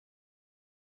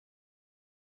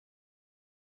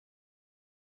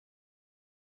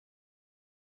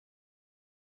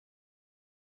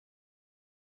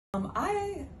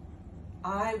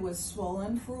I was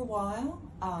swollen for a while.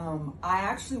 I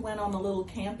actually went on a little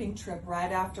camping trip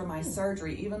right after my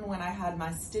surgery, even when I had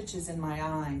my stitches in my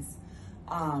eyes,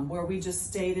 where we just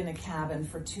stayed in a cabin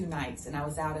for 2 nights, and I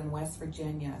was out in West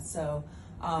Virginia. So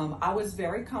I was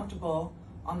very comfortable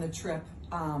on the trip.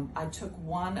 I took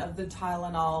 1 of the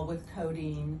Tylenol with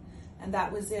codeine, and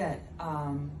that was it.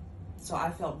 So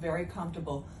I felt very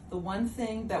comfortable. The one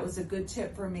thing that was a good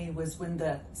tip for me was when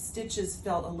the stitches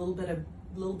felt a little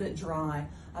bit dry,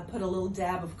 I put a little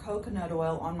dab of coconut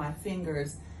oil on my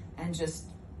fingers and just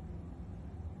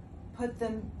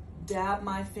dab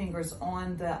my fingers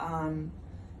on the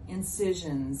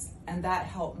incisions, and that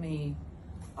helped me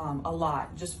a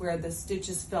lot. Just where the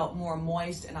stitches felt more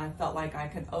moist and I felt like I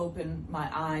could open my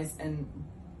eyes and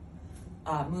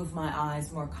move my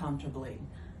eyes more comfortably.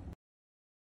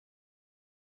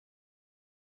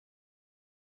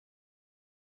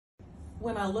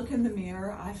 When I look in the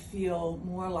mirror, I feel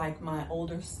more like my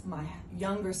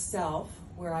younger self,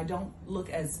 where I don't look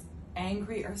as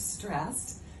angry or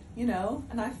stressed, you know,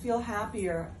 and I feel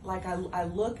happier, like I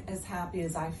look as happy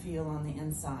as I feel on the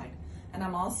inside. And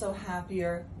I'm also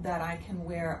happier that I can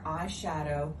wear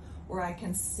eyeshadow where I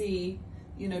can see,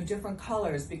 you know, different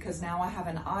colors, because now I have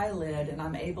an eyelid and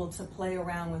I'm able to play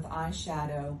around with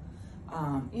eyeshadow,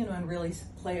 you know, and really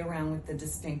play around with the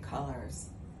distinct colors.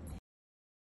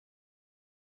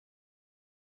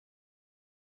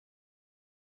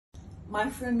 My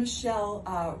friend Michelle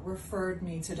referred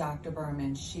me to Dr.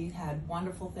 Berman. She had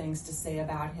wonderful things to say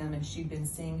about him, and she'd been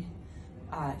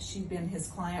his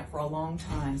client for a long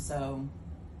time, so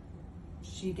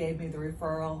she gave me the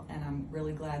referral, and I'm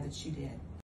really glad that she did.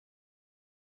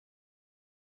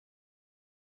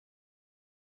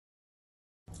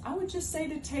 I would just say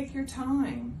to take your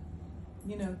time.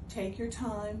 You know, take your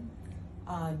time.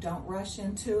 Don't rush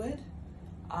into it.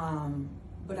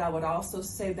 But I would also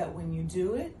say that when you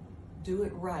do it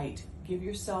right. Give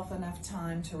yourself enough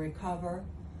time to recover.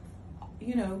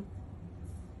 You know,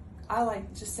 I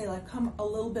like to say, like, come a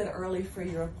little bit early for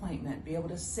your appointment. Be able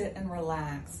to sit and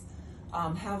relax.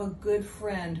 Have a good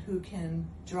friend who can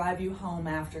drive you home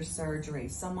after surgery.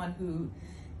 Someone who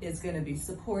is going to be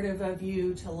supportive of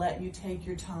you, to let you take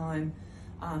your time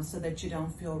so that you don't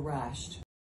feel rushed.